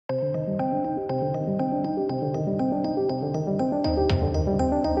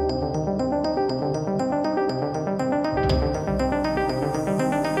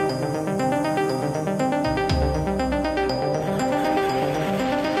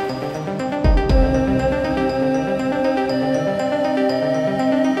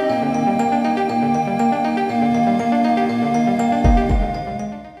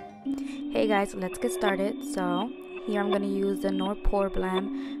let's get started. So here I'm going to use the Norpor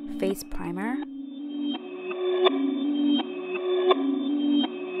Blam Face Primer.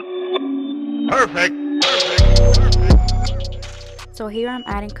 Perfect. So here I'm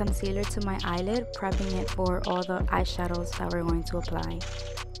adding concealer to my eyelid, prepping it for all the eyeshadows that we're going to apply.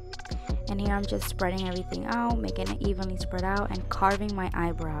 And here I'm just spreading everything out, making it evenly spread out, and carving my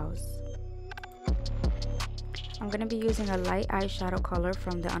eyebrows. I'm going to be using a light eyeshadow color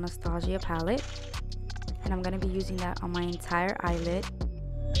from the Anastasia palette, and I'm going to be using that on my entire eyelid.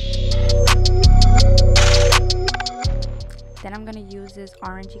 Then I'm going to use this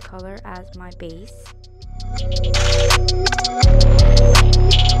orangey color as my base.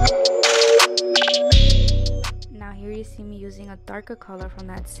 Now here you see me using a darker color from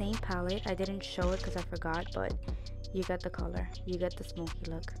that same palette. I didn't show it because I forgot, but you get the color. You get the smoky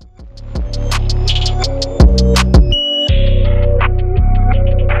look.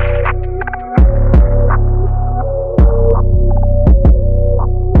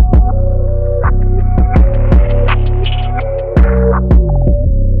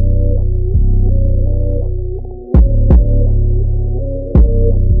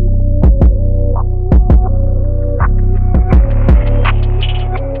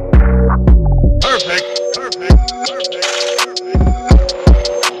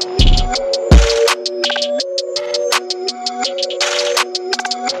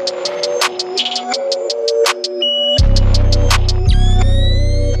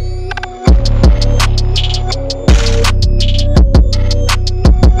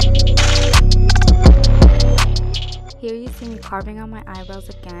 Here you see me carving out my eyebrows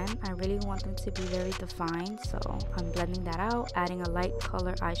again. I really want them to be very defined, so I'm blending that out, adding a light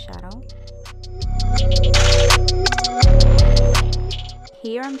color eyeshadow.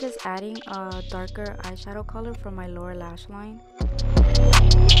 Here I'm just adding a darker eyeshadow color from my lower lash line.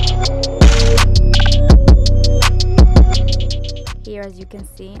 Here, as you can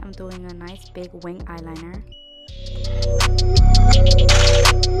see, I'm doing a nice big wing eyeliner.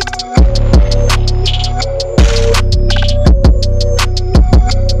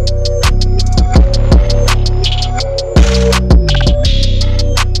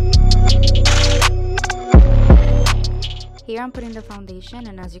 Here I'm putting the foundation,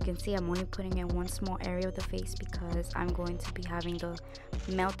 and as you can see, I'm only putting in one small area of the face because I'm going to be having the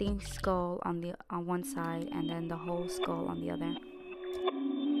melting skull on one side and then the whole skull on the other.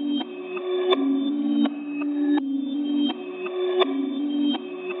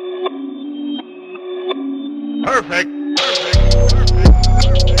 Perfect.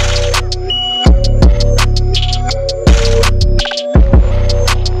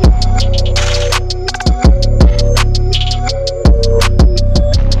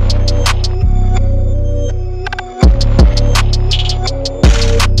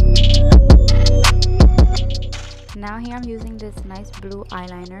 Now here I'm using this nice blue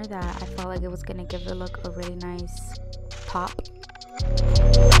eyeliner that I felt like it was going to give the look a really nice pop.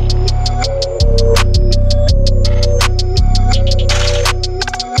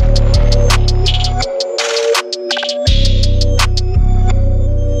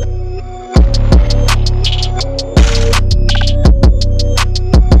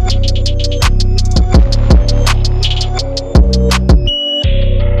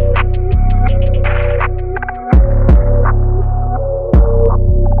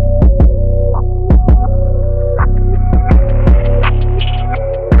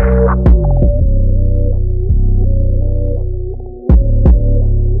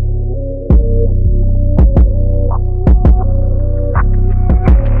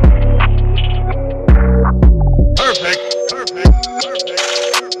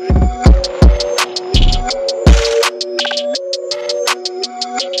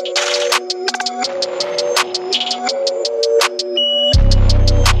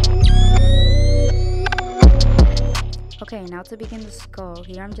 Okay, now to begin the skull,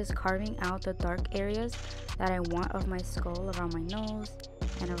 here I'm just carving out the dark areas that I want of my skull around my nose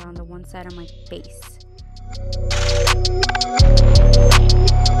and around the one side of my face.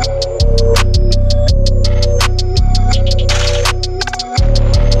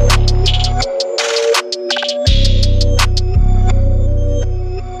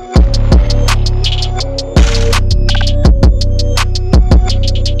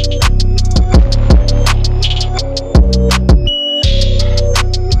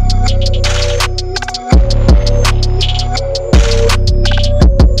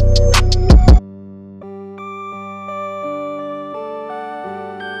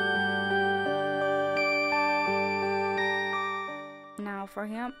 Now for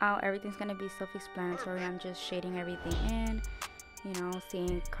here on out, everything's going to be self-explanatory. I'm just shading everything in you know,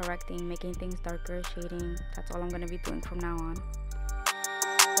 seeing, correcting, making things darker, shading. That's all I'm going to be doing from now on.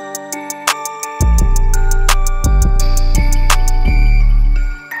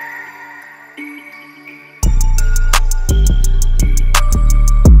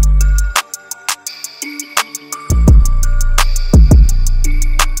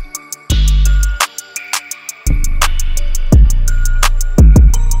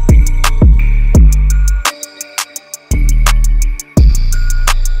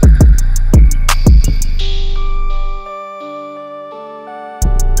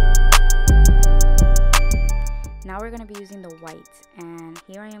 Now we're going to be using the white, and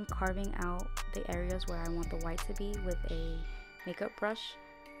here I am carving out the areas where I want the white to be with a makeup brush.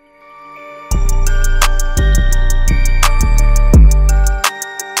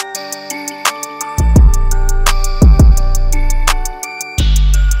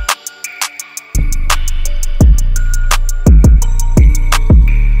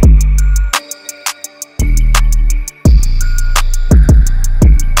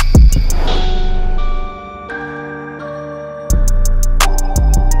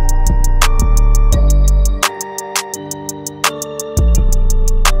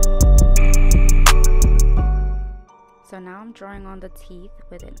 So now I'm drawing on the teeth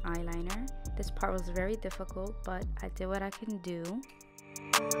with an eyeliner. This part was very difficult, but I did what I can do.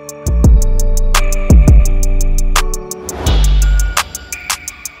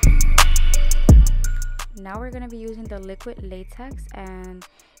 Now we're going to be using the liquid latex, and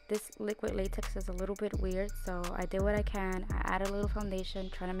this liquid latex is a little bit weird, so I did what I can. I added a little foundation,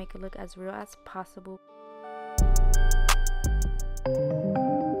 trying to make it look as real as possible.